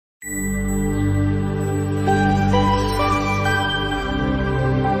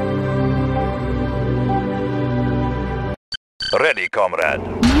Ready, comrade.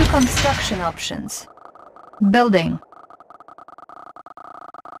 New construction options. Building.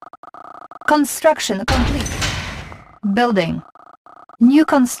 Construction complete. Building. New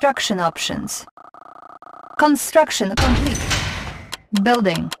construction options. Construction complete.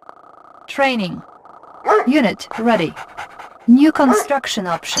 Building. Training. Unit ready. New construction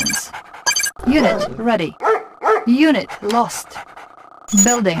options. Unit ready. Unit lost.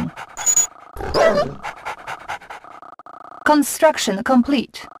 Building. Construction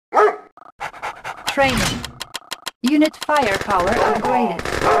complete. Training. Unit firepower upgraded.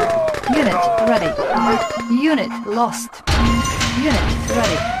 Unit ready. Unit lost. Unit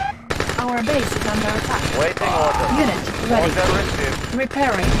ready. Our base is under attack. Waiting order. Unit ready. Order received.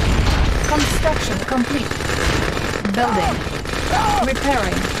 Repairing. Construction complete. Building.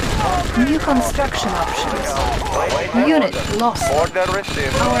 Repairing. New construction options. Unit lost. Order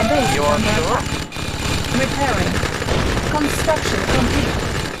received. Our base You is are under sure? attack. Repairing. Construction complete.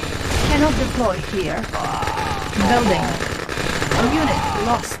 Cannot deploy here. Building. Unit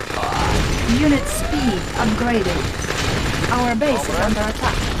lost. Unit speed upgraded. Our base is under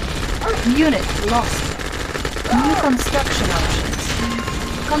attack. Unit lost. New construction options.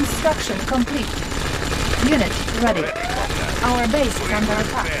 Construction complete. Unit ready. Our base is under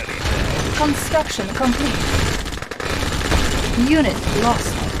attack. Construction complete. Unit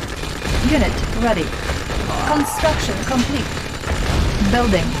lost. Unit ready. Construction complete.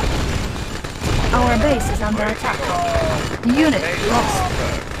 Building. Our base is under attack. Unit lost.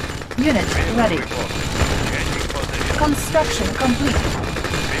 Unit ready. Construction complete.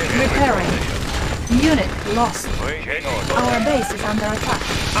 Repairing. Unit lost. Our base is under attack.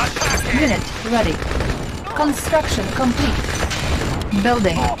 Unit ready. Construction complete.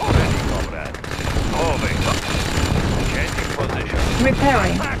 Building. Moving. Changing position.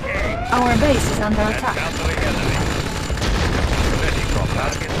 Repairing. Our base is under attack. Countering enemy. Ready, comrade.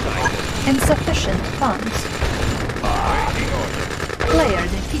 Target sighted. Insufficient funds. Waiting order. Player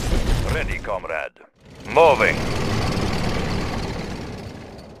defeated. Ready, comrade. Moving.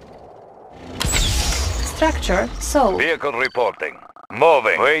 Structure sold. Vehicle reporting.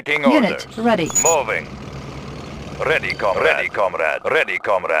 Moving. Waiting order. Unit ready. Moving. Ready, comrade. Ready, comrade. Ready,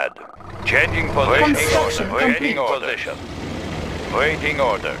 comrade. Changing position. Construction Waiting complete. position. Waiting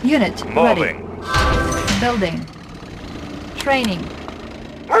order. Unit Moving. ready. Building. Training.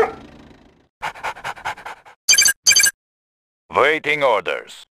 Waiting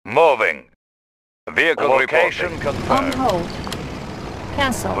orders. Moving. Vehicle location On confirmed. hold.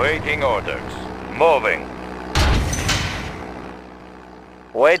 Cancel. Waiting orders. Moving.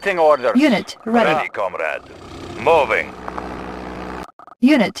 Waiting orders. Unit Ready, ready. comrade. Moving.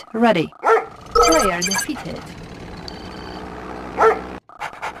 Unit ready. Player defeated.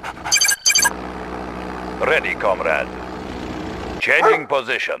 Ready, comrade. Changing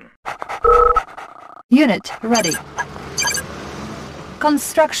position. Unit ready.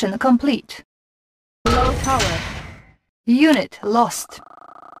 Construction complete. Low power. Unit lost.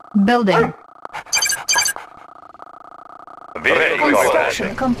 Building. Vehicle Construction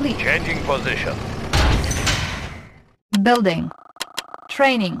reporting. complete. Changing position. Building.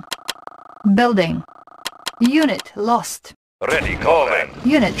 Training. Building. Unit lost. Ready, comrade.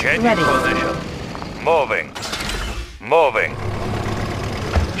 Unit Changing ready. position. Moving. Moving.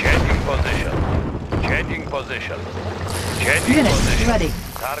 Changing position. Changing position. Changing Unit position. ready.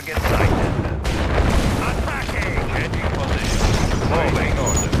 Target sighted. Attacking. Changing position. Moving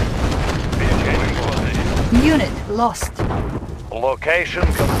order. Changing position. Unit lost. Location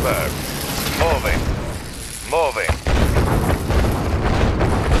confirmed. Moving. Moving.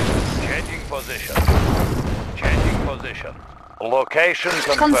 Changing position. Changing position. Location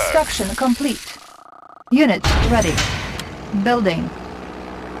confirmed. Construction complete. Unit ready. Building.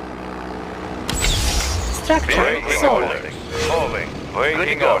 Structure Waiting sold. orders. Moving.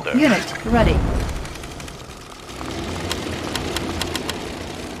 Waiting order. Unit ready.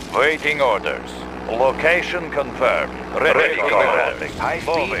 Waiting orders. Location confirmed. Ready, comrade. High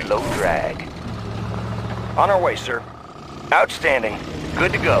speed, Moving. low drag. On our way, sir. Outstanding.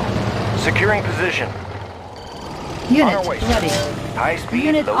 Good to go. Securing position. Unit our way, sir. ready. High speed,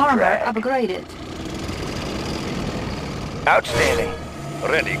 Unit low armor drag. upgraded. Outstanding.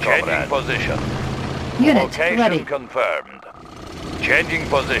 Ready, changing position. Unit Location ready. confirmed. Changing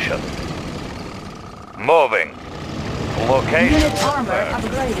position. Moving. Location Unit armor confirmed.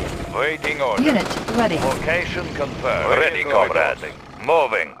 upgraded. Waiting order. Unit ready. Location confirmed. Ready, comrade.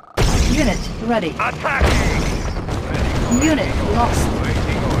 Moving. Unit ready. Attacking. Unit lost.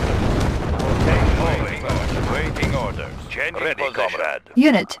 Waiting order. Waiting order. Waiting order. Changing ready, position. Comrade.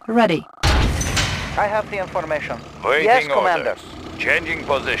 Unit ready. I have the information. Waiting Yes, Commander. orders. Changing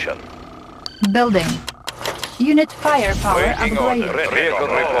position. Building. Unit firepower Waiting upgraded. order. Vehicle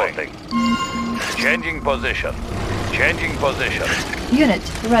reporting. Changing position. Changing position. Unit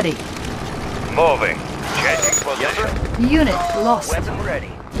ready. Moving. Changing position. Unit lost. Weapon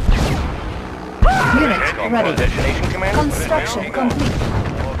ready. Unit Changing ready. position. Destination, Commander? Construction complete.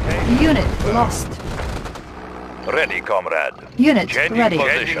 Okay. Unit lost. Ready, comrade. Unit Changing ready.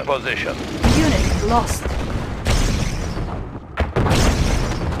 Changing position. Unit lost.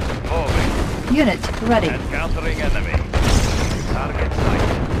 Moving. Unit ready. Encountering enemy. Target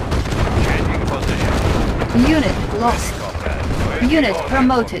sighted. Changing position. Unit lost. Comrade. Unit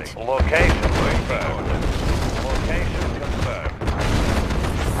promoted. Location confirmed. Location confirmed.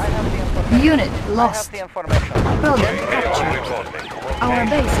 I have the information. Unit I lost. have the information. Building Vehicle captured. reporting. Our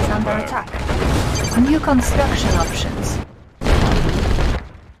base is under attack. New construction options.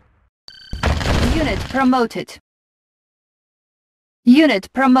 Unit promoted. Unit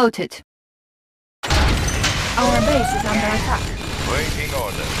promoted. Our base is under attack. Waiting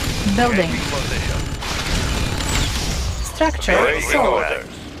order. Building. Changing position. Structure Waiting sold. orders.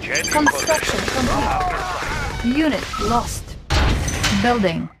 Changing Construction position. complete. Unit lost.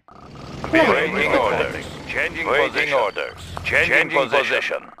 Building. Waiting Clear. orders. Changing Waiting orders. Changing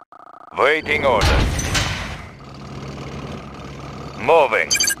position. Waiting orders. Moving.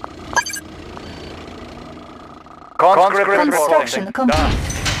 Construction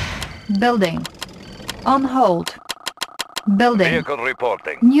complete. Building. On hold. Building. Vehicle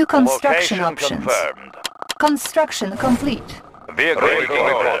reporting. New construction Location options. confirmed. Construction complete. Vehicle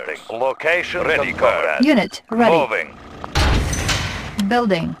reporting. Location ready, comrade. Unit ready. Moving.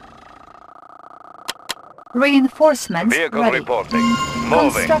 Building. Reinforcements Vehicle ready. reporting.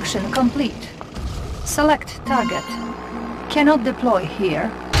 Moving. Construction complete. Select target. Cannot deploy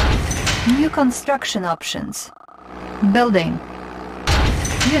here. New construction options. Building.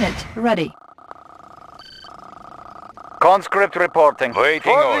 Unit ready. Conscript reporting. Waiting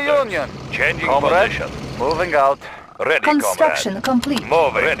For orders. the Union. Changing Comrade. position. Moving out. Ready, Construction comrade. complete.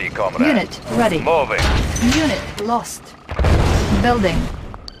 Moving. Ready, comrade. Unit ready. Moving. Unit lost. Building.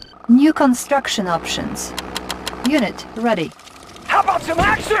 New construction options. Unit ready. How about some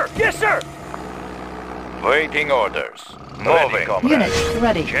action? Yes, sir! Waiting orders. Moving. Ready, comrade. Unit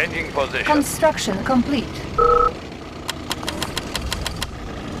ready. Changing position. Construction complete.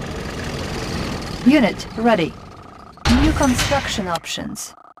 Unit ready. New construction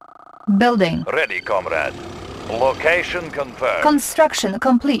options. Building. Ready, comrade. Location confirmed. Construction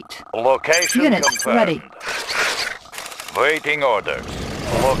complete. Location Unit confirmed. ready. Waiting orders.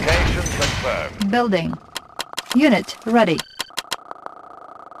 Location confirmed. Building. Unit ready.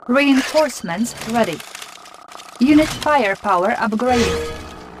 Reinforcements ready. Unit firepower upgraded.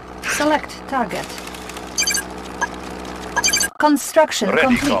 Select target. Construction Ready,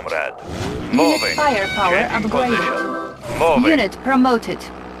 complete. comrade. Unit Moving. firepower Changing upgraded. position. Moving. Unit promoted.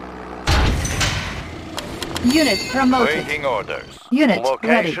 Unit promoted. Waiting orders. Unit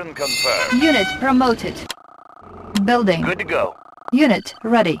Location confirmed. Unit promoted. Building. Good to go. Unit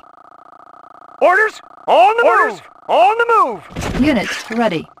ready. Orders? On the move! On the move! Unit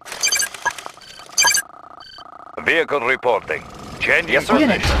ready. Vehicle reporting. Changing Yes, sir.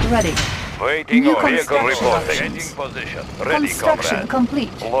 Unit position. ready. Waiting New order. Vehicle construction reporting. options. Changing position. Ready, Construction comrade.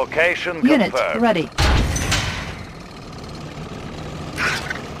 complete. Location Unit confirmed. ready.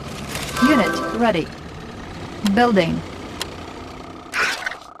 Unit ready. Building.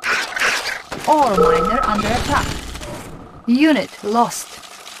 Ore miner under attack. Unit lost.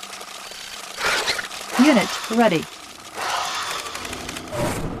 Unit ready.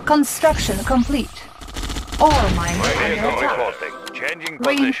 Construction complete. Ore miner under Vehicle attack. reporting. Changing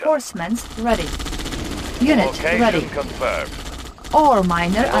position. Reinforcements ready. Unit Location ready. confirmed. Ore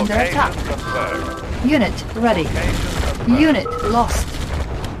miner under Location attack. confirmed. Unit ready. Location confirmed. Unit lost.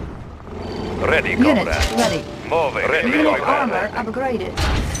 Ready, Unit comrade. ready. Moving. Ready, Unit comrade. armor upgraded.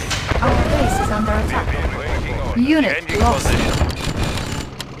 Our base is under attack. Waiting order. Unit Changing lost. position.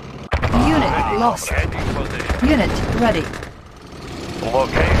 Unit lost. Changing position. Unit ready.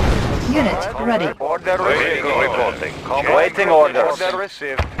 Location. Unit ready. Order Vehicle received. reporting. Waiting orders. Order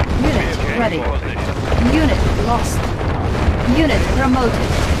received. Unit ready. Position. Unit lost. Unit promoted.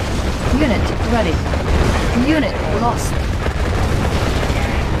 Unit ready. Unit lost.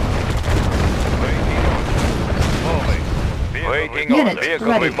 Moving. Waiting Unit order. Vehicle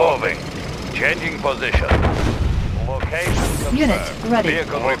ready. removing. Changing position. Location confirmed. Unit ready.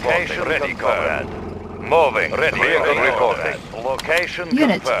 Vehicle reporting. Ready, comrade. Moving. Ready. Vehicle reporting. Location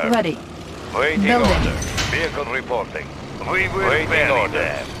Unit confirmed. ready. Waiting Building. order. Vehicle reporting. We will waiting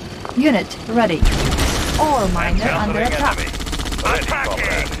order. Unit ready. Ore miner under attack. Ready,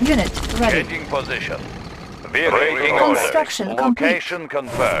 comrade. Unit ready. Changing position. Vehicle Construction orders. complete. Location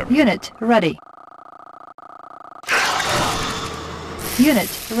confirmed. Unit ready. Unit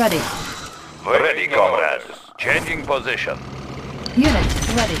ready. Ready, comrades. Changing position.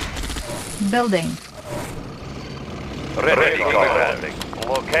 Unit ready. Building. Ready, comrade.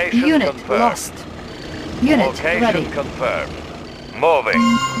 Location Unit confirmed. lost. Unit Location ready. confirmed. Moving.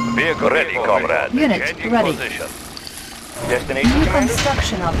 Vehicle ready, comrade. Unit Changing ready. position. Destination, New Commander?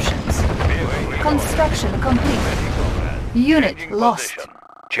 construction options. Vehicle Construction complete. ready, comrade. Unit Changing lost. position.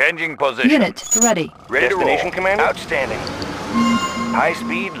 Changing position. Unit ready. Ready to roll. Destination, Commander? Outstanding. High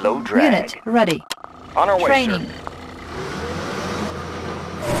speed, low drag. Unit ready. On our way, Training. sir.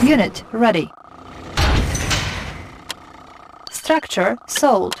 Unit ready. Structure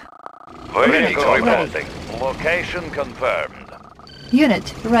sold. Vehicle Unit ready. reporting. Location confirmed.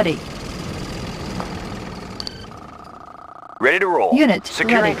 Unit ready. Ready to roll. Unit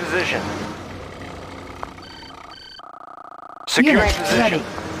Securing ready. position. Securing Unit position. ready.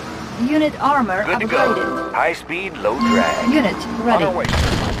 Unit armor Good to upgraded. go. High speed, low drag. Unit On ready. our way,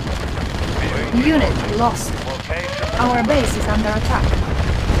 sir. Unit lost. Location. Our base is under attack.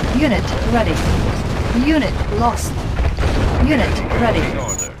 Unit ready. Unit lost. Unit ready.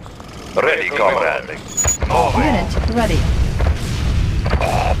 Orders. Ready, comrade. Moving. Unit ready.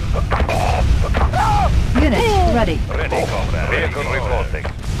 Unit ready. Ready, comrade. Vehicle reporting.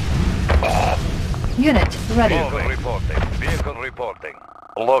 Unit ready. Vehicle reporting. Vehicle reporting.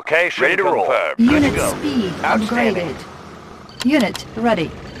 Location Ready to roll. confirmed. Good to Unit go. speed Outstanding. upgraded. Unit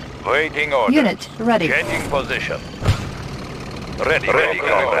ready. Waiting orders. Unit ready. Changing position. Ready, comrade.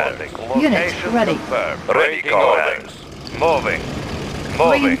 Unit Location ready. confirmed. Ready, comrades. Moving.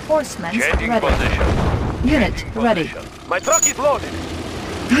 Moving. Reinforcements Changing ready. position. Unit Changing ready. position. My truck is loaded.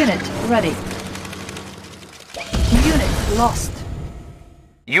 Unit ready. Unit lost.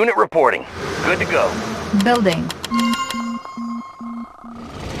 Unit reporting. Good to go. Building.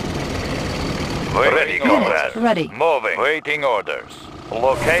 Ready, Unit comrade. ready. Moving. Waiting orders.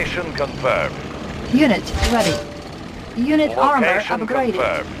 Location confirmed. Unit ready. Unit armor Location upgraded.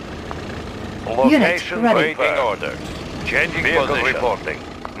 confirmed. Unit Location ready. waiting orders. Changing vehicle reporting.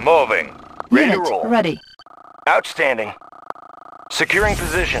 Moving. Ready to Unit roll. ready. Outstanding. Securing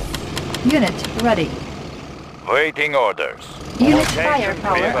position. Unit ready. Waiting orders. Unit Location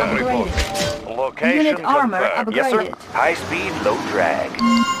firepower vehicle upgraded. reporting. Location Unit armor confirmed. Yes, sir. upgraded. High speed, low drag.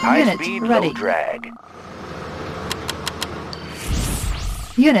 High Unit speed, ready. low drag.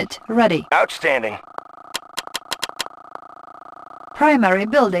 Unit ready. Outstanding. Primary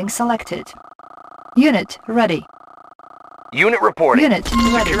building selected. Unit ready. Unit reporting. Unit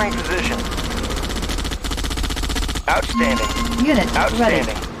ready. Securing position. Outstanding. Unit ready.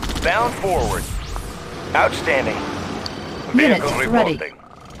 Outstanding. Bound forward. Outstanding. Unit Vehicle ready. reporting.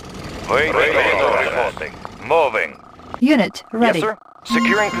 Waiting orders. Reporting. Moving. Unit ready. Yes, sir.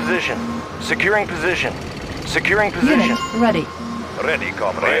 Securing position. Securing position. Securing position. Unit ready. Ready,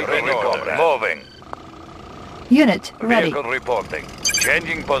 comrade. Ready, comrade. Moving. Unit ready. Vehicle reporting.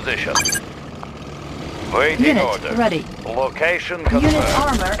 Changing position. Waiting Unit orders. ready. Location confirmed. Unit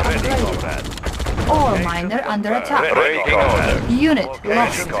armor Ready, upgraded. comrade. Ore miner under attack. Waiting orders. Unit Location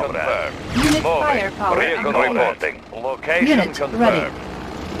lost. confirmed. Unit Moving. firepower Vehicle upgraded. reporting. Location Unit confirmed. ready.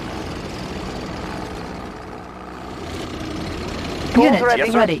 Unit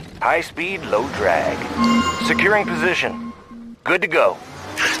Yes, sir. ready. High speed, low drag. Securing position. Good to go.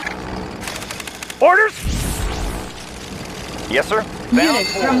 Orders! Yes, sir. Bound Unit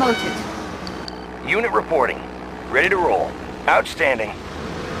forward. promoted. Unit reporting. Ready to roll. Outstanding.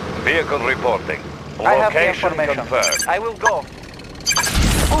 Vehicle reporting. I have the Location information. confirmed. I will go.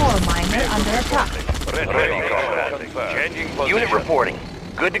 Ore miner under attack. Ready, comrade. Changing position. Unit reporting.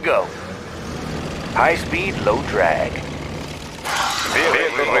 Good to go. High speed, low drag.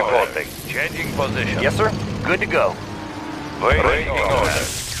 Vehicle reporting. Changing position. Yes, sir. Good to go. Waiting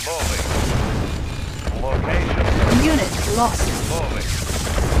orders. Moving. Location Unit lost. moving.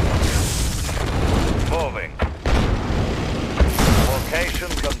 Moving. Location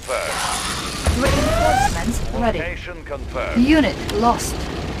confirmed. Reinforcements ready. Location confirmed. Unit lost.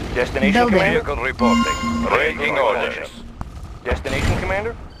 Destination, Building. Commander. Vehicle reporting. Waiting orders. Destination,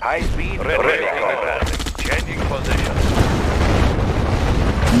 Commander. High speed, low Ready, drag. comrade. Changing position.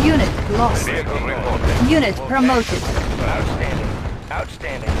 Unit lost. Vehicle reporting. Unit promoted. Outstanding.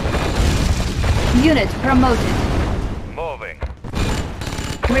 Outstanding. Unit promoted. Moving.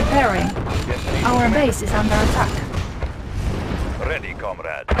 Repairing. Destination, Our Commander. base is under attack. Ready,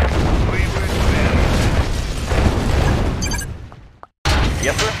 comrade. We will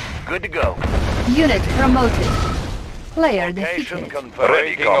Yes, sir. Good to go. Unit promoted. Player Location defeated. confirmed.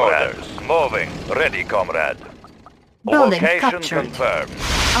 Ready, comrade. Moving. Ready, comrade. Building Location captured. confirmed.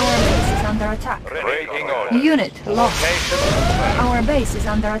 Our base is under attack. Breaking order. Unit lost. Location confirmed. Our base is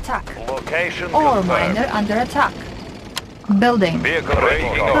under attack. Location Ore confirmed. miner under attack. Building. Vehicle ready.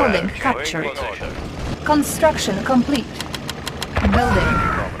 Building captured. Construction complete. Building.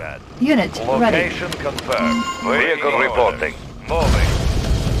 Comrade. Unit ready. Location confirmed. Vehicle reporting. Moving.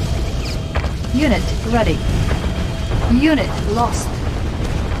 Unit ready. Unit lost.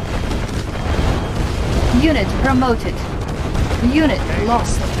 Unit promoted. Unit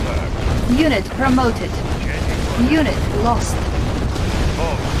lost. Unit promoted. Unit lost.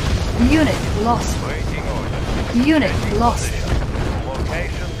 Unit lost. Waiting order. Unit lost.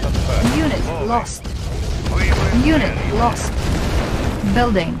 Location confirmed. Unit Moving. lost. We will Unit barely lost.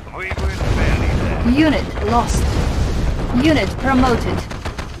 Building. there. We will barely there. Unit lost. Unit promoted.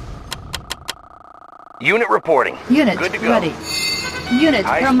 Unit reporting. Unit Good to go. ready. Unit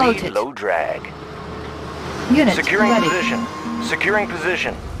High promoted. speed, low drag. Unit Securing ready. position. Securing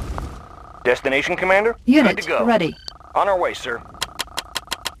position. Destination, Commander? Unit Good to go. ready. On our way, sir.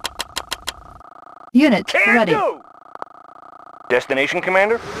 Unit ready. Destination,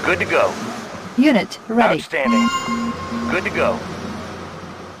 Commander? Good to go. Unit ready. Outstanding. Good to go.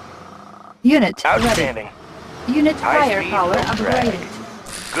 Unit ready. Outstanding. Unit High speed, firepower low drag.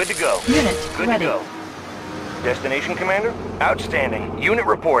 upgraded. Good to go. Unit Good ready. to go. Destination, Commander? Outstanding. Unit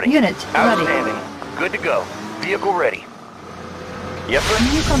reporting. Unit ready. Outstanding. Good to go. Vehicle ready. Yes, sir.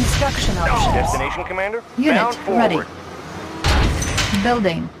 New construction options. Destination, Commander? Unit Bound ready. forward.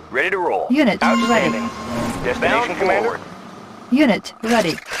 Building. Ready to roll. Unit Outstanding. ready. Destination, Bound Commander? forward. Unit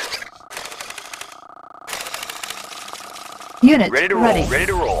ready. Unit Ready to roll. Ready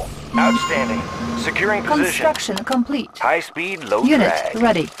to roll. Outstanding. Securing position. Construction complete. High speed, low Unit drag.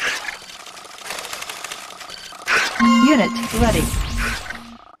 ready. Unit ready.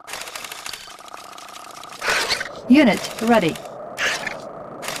 Unit ready.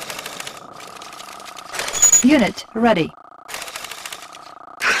 Unit ready.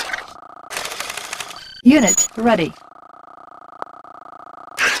 Unit ready.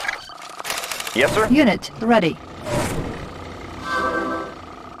 Yes, sir. Unit ready.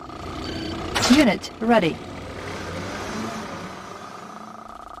 Unit ready.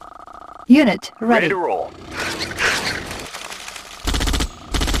 Unit Ready ready. to roll.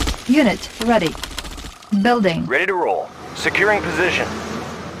 Unit ready. Building. Ready to roll. Securing position.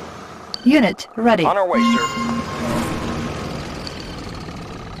 Unit ready. On our way, sir.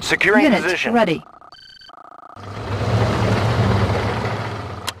 Securing Unit position. ready.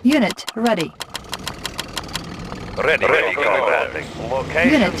 Unit ready. Ready, ready, comrade.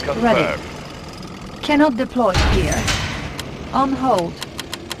 Location Unit confirmed. ready. Cannot deploy here. On hold.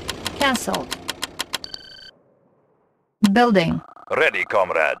 Cancelled. Building. Ready,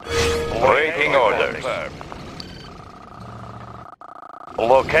 comrade. Waiting orders.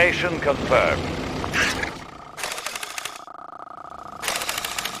 Location confirmed.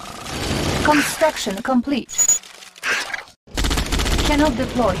 Construction complete. Cannot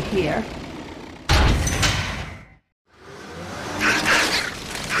deploy here.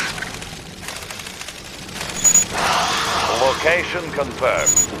 Location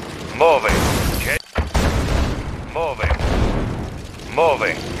confirmed. Moving. Moving.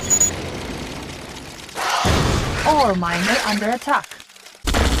 Moving. Ore miner under attack.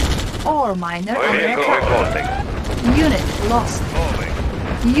 Ore miner under Vehicle attack. reporting. Unit lost.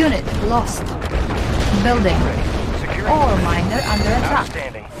 Moving. Unit lost. Building. Securing Ore miner under attack.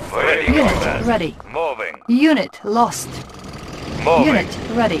 Outstanding. Ready, Unit comrade. ready. Moving. Unit lost. Moving. Unit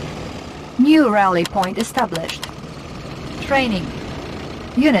ready. New rally point established. Training.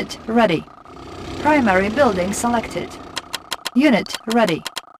 Unit ready. Primary building selected. Unit ready.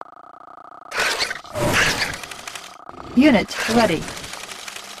 Unit ready.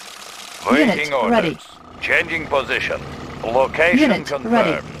 Waiting Unit orders. ready. Changing position. Location Unit confirmed.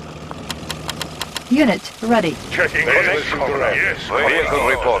 ready. Unit ready. Checking position. Yes. Vehicle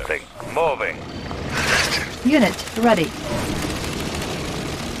reporting. Moving. Unit ready.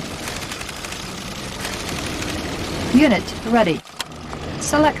 Unit ready.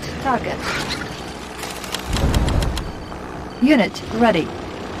 Select target. Unit ready.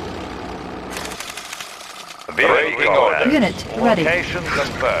 Waiting orders. Unit ready. Location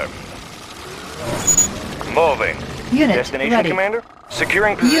confirmed. Moving. Unit Destination, ready. Commander?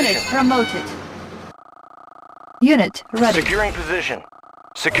 Securing position. Unit promoted. Unit ready. Securing position.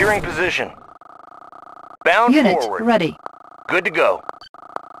 Securing position. Bound Unit forward. ready. Good to go.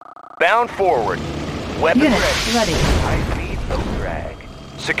 Bound forward. Weapons Unit ready. ready. High speed, low drag.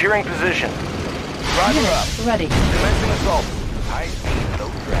 Securing position. Unit ready. Commencing assault. High speed, low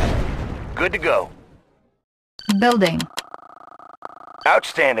drag. Good to go. Building.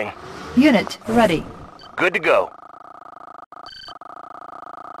 Outstanding. Unit ready. Good to go.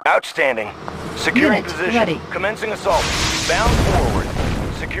 Outstanding. Securing Unit position. ready. Commencing assault. Bound forward.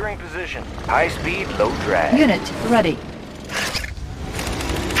 Securing position. High speed, low drag. Unit ready.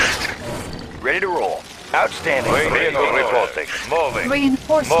 Ready to roll. Outstanding. Vehicle reporting. Moving.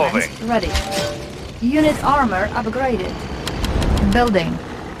 Reinforcements ready. Unit armor upgraded. Building.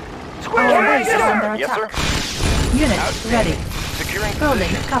 Our base is under Yes, sir. attack. Unit ready. Securing Building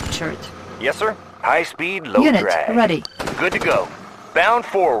position. captured. Yes, sir. High speed, low Unit drag. ready. Good to go. Bound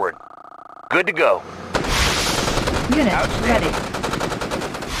forward. Good to go. Unit Outstanding. ready.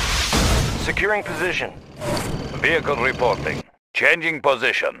 Securing position. Vehicle reporting. Changing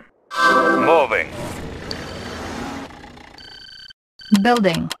position. Moving.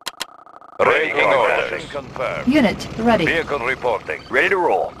 Building. Taking orders. Confirmed. Unit ready. Vehicle reporting. Ready to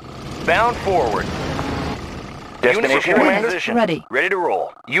roll. Bound forward. Destination Unit command position. ready. Ready to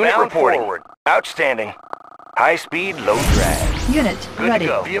roll. Unit Bound reporting. forward. Outstanding. High speed, low drag. Unit Good ready.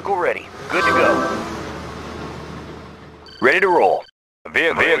 to go. Vehicle ready. Good to go. Ready to roll.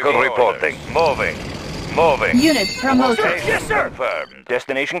 Vehicle reporting. Moving. Moving. Unit promoted. Location confirmed.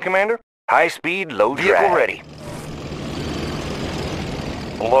 Destination commander. High speed, low drag. Vehicle ready.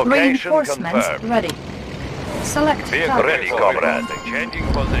 Location Reinforcements confirmed. ready. Select Vehicle target. ready, comrade. Changing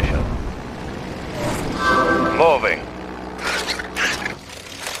position. Moving.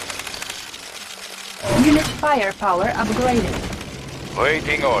 Unit firepower upgraded.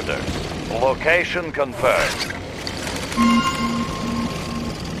 Waiting orders. Location confirmed.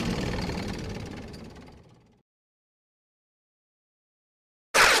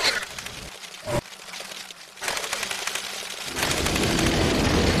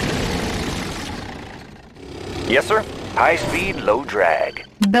 Yes, sir. High speed, low drag.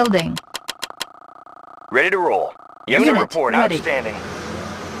 Building. Ready to roll. Unit Unit report. ready. Outstanding.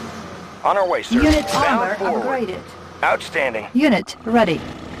 On our way, sir. Unit Bound armor forward. upgraded. Outstanding. Unit ready.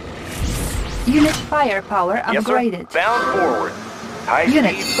 Unit firepower Yes, sir. upgraded. Bound forward. High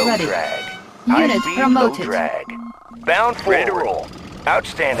Unit speed, low ready. drag. Unit High speed, promoted. low drag. Bound forward. Ready to roll.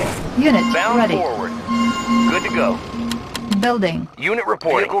 Outstanding. Unit Bound ready. forward. Good to go. Building. Unit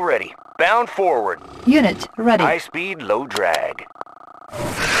reporting. Vehicle ready. Bound forward. Unit ready. High speed, low drag.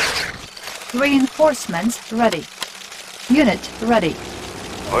 Reinforcements ready. Unit ready.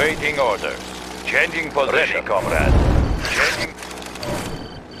 Waiting orders. Changing position. Ready, comrade. Changing.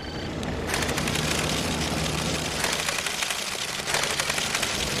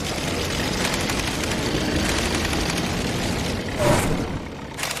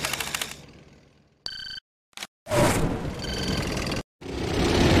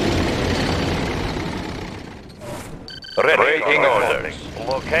 Waiting orders.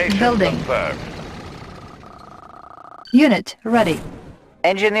 Location Building. confirmed. Unit ready.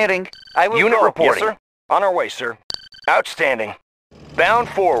 Engineering. I will Unit go. reporting. Yes, sir. On our way, sir. Outstanding. Bound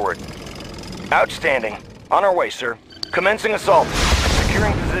forward. Outstanding. On our way, sir. Commencing assault.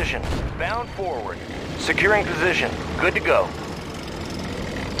 Securing position. Bound forward. Securing position. Good to go.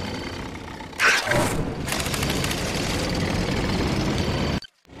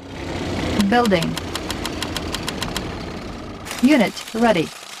 Building. Unit ready.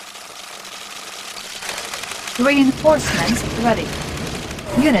 Reinforcements ready.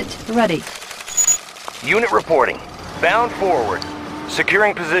 Unit ready. Unit reporting. Bound forward.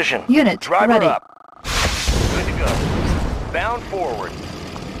 Securing position. Unit Driver ready. up. Good to go. Bound forward.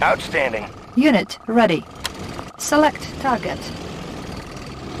 Outstanding. Unit ready. Select target.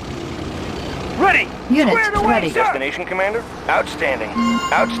 Ready. Unit Squared away, ready. sir. Destination commander. Outstanding.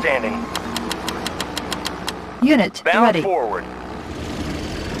 Outstanding. Unit Bound ready. forward.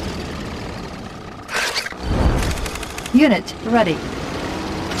 Unit ready.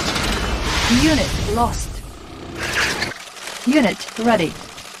 Unit lost. Unit ready.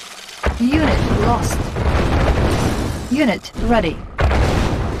 Unit lost. Unit ready.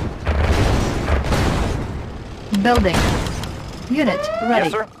 Building. Unit ready.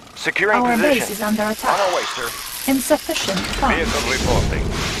 Yes, sir. Securing Our position. base is under On attack. our way, sir. Insufficient funds. Vehicle reporting.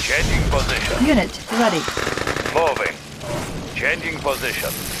 Changing position. Unit ready. Moving. Changing position.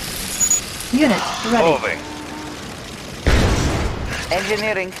 Unit ready. Moving.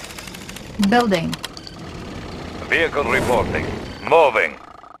 Engineering. Building. Vehicle reporting. Moving.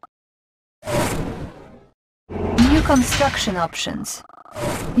 New construction options.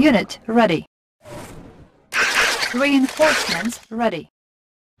 Unit ready. Reinforcements ready.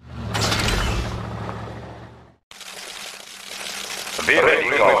 Vehicle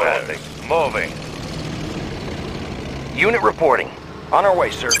reporting. Moving. Unit reporting. On our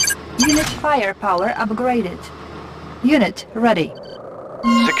way, sir. Unit firepower upgraded. Unit ready.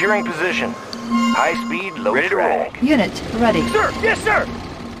 Securing position. High speed, low drag. Unit ready. Sir! Yes, sir!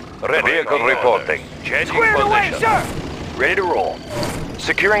 Vehicle reporting. Changing Squared away, position. sir! Ready to roll.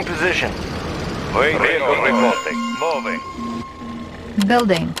 Securing position. Vehicle reporting. Moving.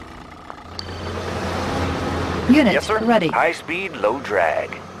 Building. Unit Yes, sir. ready. High speed, low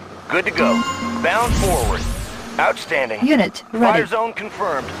drag. Good to go. Bound forward. Outstanding. Unit Fire ready. zone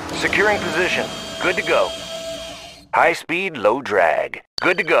confirmed. Securing position. Good to go. High speed, low drag.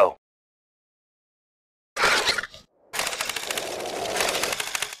 Good to go.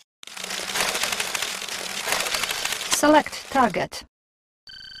 Select target.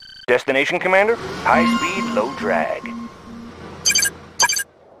 Destination, Commander? High speed, low drag.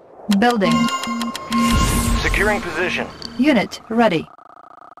 Building. Securing position. Unit ready.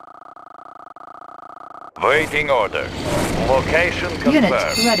 Waiting order. Location confirmed. Unit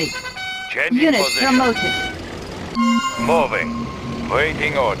ready. Changing Unit position. promoted. Moving.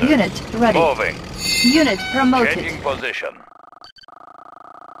 Waiting order. Unit ready. Moving. Unit promoted. Changing position.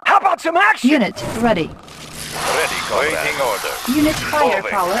 How about some action? Unit ready. Ready, waiting order. Unit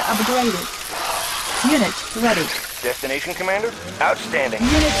firepower upgraded. Unit ready. Destination, Commander? Outstanding.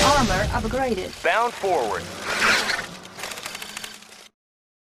 Unit armor upgraded. Bound forward.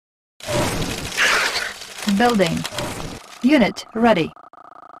 Building. Unit ready.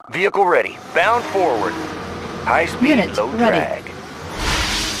 Vehicle ready. Bound forward. High speed, Unit low ready. drag.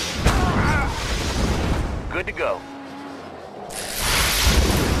 Good to go.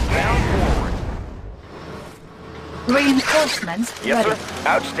 Bound forward. Reinforcements Yes, ready. sir.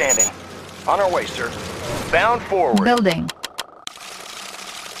 Outstanding. On our way, sir. Bound forward. Building.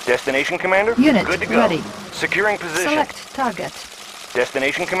 Destination, Commander? Unit Good to go. ready. Securing position. Select target.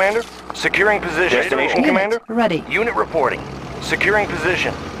 Destination, Commander? Securing position. Destination, Unit Commander? ready. Unit reporting. Securing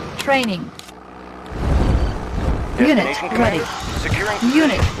position. Training. Destination, Unit Commander? ready. Securing position.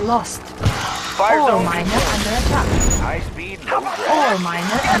 Unit lost. Fire Ore zone miner confirmed. under attack. High speed, low drag. Ore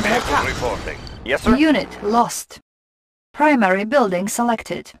miner under Vehicle attack. reporting. Yes, sir. Unit lost. Primary building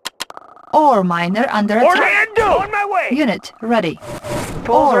selected. Ore miner under attack. On my way. Unit ready. Tools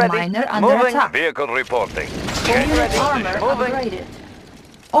Ore ready. miner under Moving. attack. Vehicle reporting. Unit armor Moving. upgraded.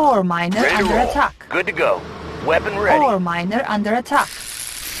 Ore miner Ready to under roll. attack. Good to go. Weapon ready. Ore miner under attack.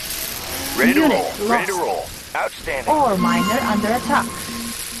 Ready to Unit roll. Ready to lost. roll. Outstanding. Ore miner under attack.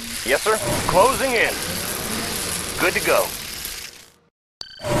 Yes, sir. Closing in. Good to go.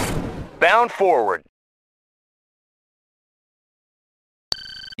 Bound forward.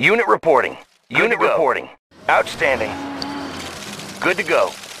 Unit reporting. Unit reporting. Outstanding. Good to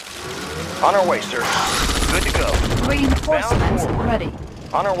go. On our way, sir. Good to go. Reinforcements forward. ready.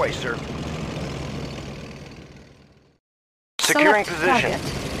 On our way, sir. Securing Select position.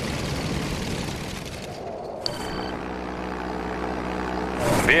 target.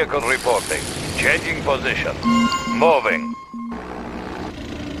 Vehicle reporting. Changing position. Moving.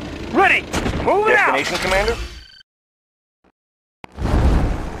 Ready! Moving Destination, Commander?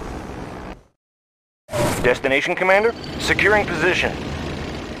 Destination, Commander? Securing position.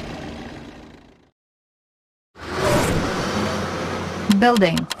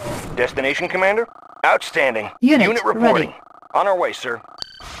 Building. Destination, Commander? Outstanding. Unit reporting. ready. On our way, sir.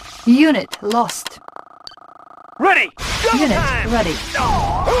 Unit lost. Ready! Unit ready.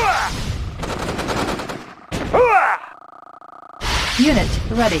 Unit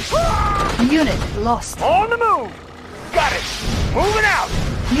ready. Unit lost. On the move! Got it! Moving out!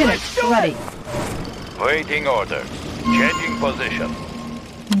 Unit ready. Waiting order. Changing position.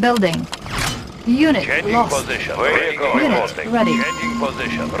 Building. Unit Changing lost. position. Vehicle Unit reporting. ready. Changing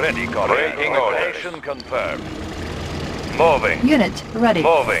position. Ready, waiting order. Location confirmed. Moving. Unit ready.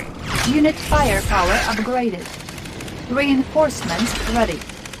 Moving. Unit firepower upgraded. Reinforcements ready.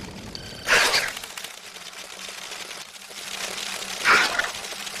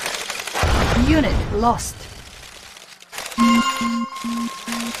 Unit lost.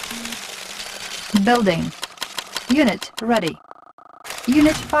 Building. Unit ready.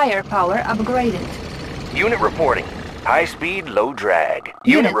 Unit firepower upgraded. Unit reporting. High speed, low drag.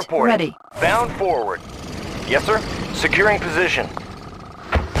 Unit reporting. ready. Bound forward. Yes, sir. Securing position.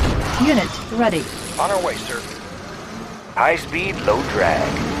 Unit ready. On our way, sir. High speed, low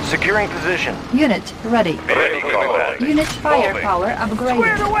drag. Securing position. Unit ready. Vehicle reporting. Unit firepower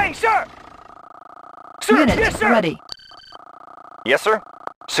upgraded. away, sir! Unit ready. Yes, sir.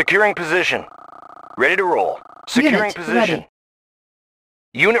 Securing position. Ready to roll. Securing Unit position. ready.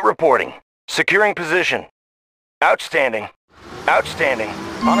 Unit reporting. Securing position. Outstanding. Outstanding.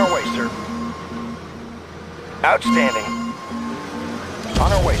 On our way, sir. Outstanding.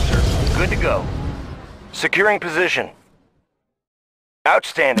 On our way, sir. Good to go. Securing position.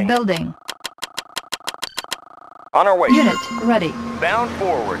 Outstanding. Building. On our way, Unit sir. ready. Bound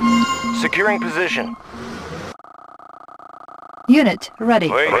forward. Securing position. Unit ready.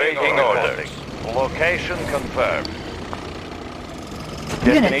 Waiting orders. Location confirmed.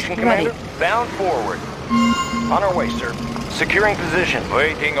 Destination, ready. Commander. Bound forward. On our way, sir. Securing position.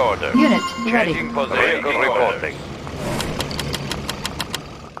 Waiting order. Unit ready. Changing position. Vehicle reporting.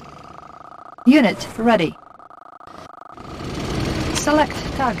 Unit ready. Select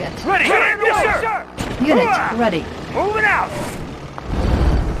target. Ready! Yes, sir! Unit ready. Moving out!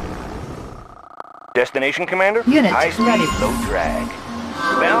 Destination, Commander? Unit High speed, ready. low drag.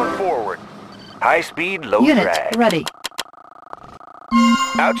 Bound forward. High speed, low Unit drag. ready.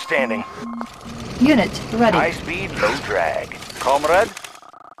 Outstanding. Unit ready. High speed, low drag. Comrade?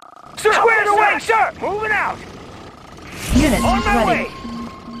 Sir! Squared away, sir! Moving out! Unit On my ready. way!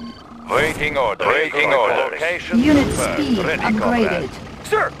 Waiting order. Waiting order. Location Unit confirmed. speed Ready, upgraded.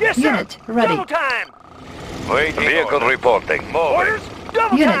 Sir! Yes, sir! Unit ready. Double time! Waiting vehicle order. Reporting. Moving. Orders?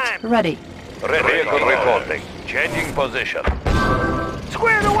 Double Unit time! ready. Ready. Vehicle reporting. Changing position.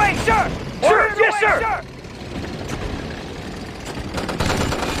 Squared away, sir! Sir! Yes, sir!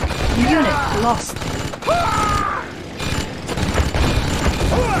 Unit lost.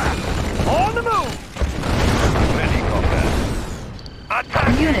 On the move! Ready, comrade.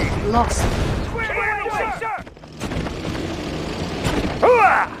 Attack! Unit lost. Squared away, sir!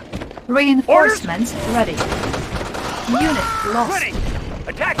 Reinforcements ready. Unit lost. Ready!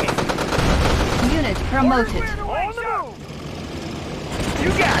 Attacking! Unit promoted. On the move! You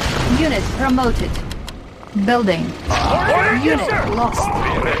got it! Unit promoted. Building. Orders? Unit Yes, sir! lost.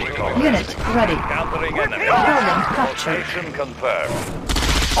 Ready, comrade. Unit ready. Countering enemy. Building captured. Location confirmed.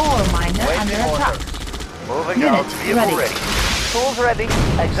 All miner under attack. Moving Unit out. Vehicle ready. Tools ready.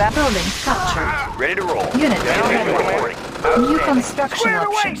 Exam. Building captured. Ready to roll. Unit Down ready. reporting. New construction Squared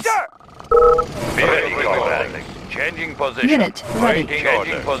away, options. sir! Ready, comrade. Changing position. Unit ready. Waiting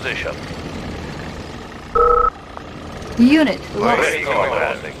changing position. Unit Ready, lost.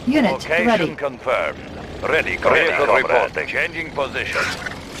 comrade. Unit Location ready. confirmed. Ready, vehicle reporting. Changing position.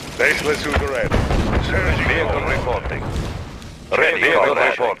 Baseless suit ready. Vehicle reporting. Ready, vehicle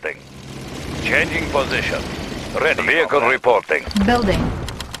reporting. Changing position. Ready, vehicle reporting. Building.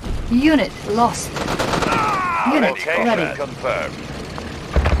 Unit lost. Unit Location ready. confirmed.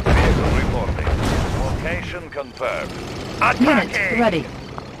 Vehicle reporting. Location confirmed. Unit ready.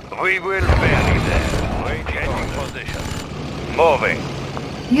 We will bury them. Changing position. Moving.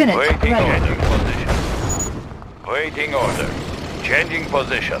 Unit Waiting ready. changing position. Waiting order. Changing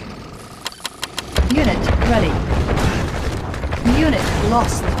position. Unit ready. Unit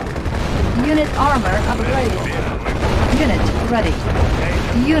lost. Unit armor upgraded. Unit ready.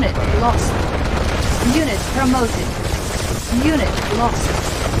 Unit lost. Unit promoted. Unit lost.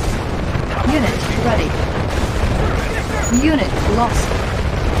 Unit ready. Unit lost.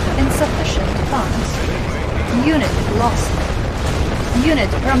 Insufficient funds. Unit lost. Unit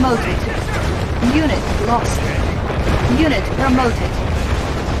promoted. Unit lost. Unit promoted.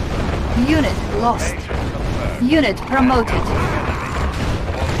 Unit lost. Unit promoted.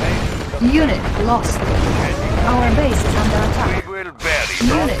 Unit lost. Our base is under attack. We will bury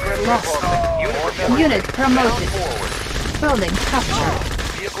them. Unit lost. Unit promoted. Building captured.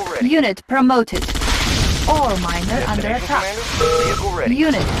 Vehicle ready. Unit promoted. All miner under Destination, attack. Commander. Vehicle ready.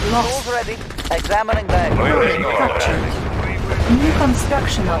 Unit Tools lost. ready. Examining bag. Building captured. New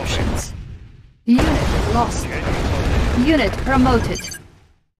construction options. Unit lost. Unit promoted.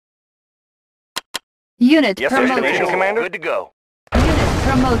 Unit Yes, sir. Destination, promoted. Commander. Good to go. Unit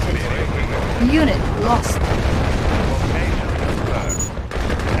promoted. Unit lost.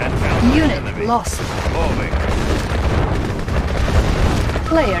 Unit lost. Moving.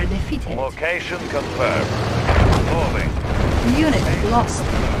 Player defeated. Location confirmed. Moving. Unit lost.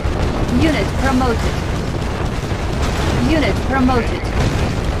 Unit promoted. Unit promoted.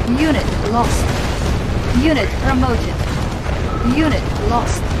 Unit lost. Unit promoted. Unit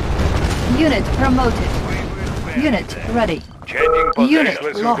lost. Unit promoted. Unit ready. Changing position. Unit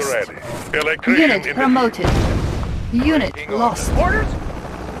Baseless suit lost. ready. Electrician Unit in promoted. Unit lost. Orders?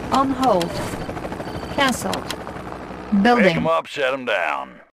 On hold. Cancelled. Pick Building. them up, set them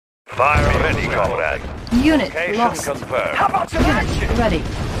down. Fire ready, comrade. Unit Location lost. confirmed. How about some Unit action? ready.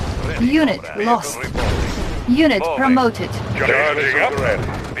 Ready, Unit comrade. lost. Vehicle reporting. Unit Moving. promoted. the Charging up. Ready.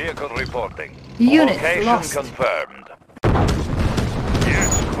 Vehicle reporting. Unit Location lost. confirmed.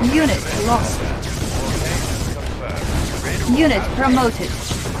 Unit lost. Unit promoted.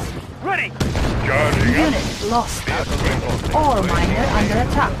 Ready! Charging up. Unit lost. Ore miner under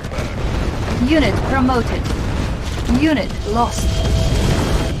attack. Unit promoted. Unit lost.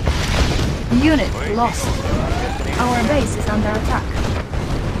 Unit lost. Our base is under attack.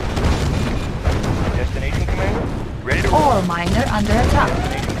 Destination, Commander? Ready to Ore miner under attack.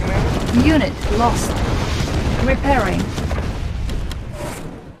 Destination, Commander? Unit lost. Repairing.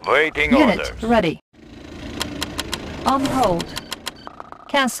 Waiting Unit orders. ready. On hold.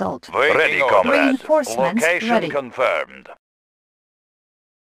 Cancelled. Waiting Ready, orders. Reinforcements Location ready. confirmed.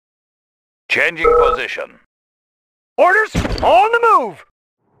 Changing position. Orders on the move!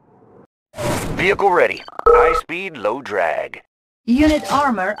 Vehicle ready. High speed, low drag. Unit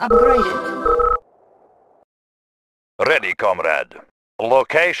armor upgraded. Ready, comrade.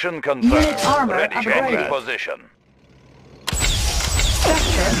 Location confirmed. Unit armor Ready, changing upgraded. position.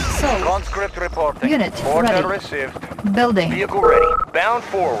 Structure sold. Conscript reporting. Unit Order ready. received. Building. Vehicle ready. Bound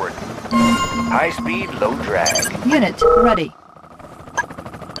forward. High speed, low drag. Unit ready.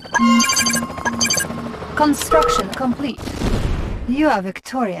 Construction complete. You are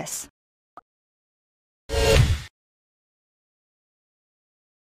victorious.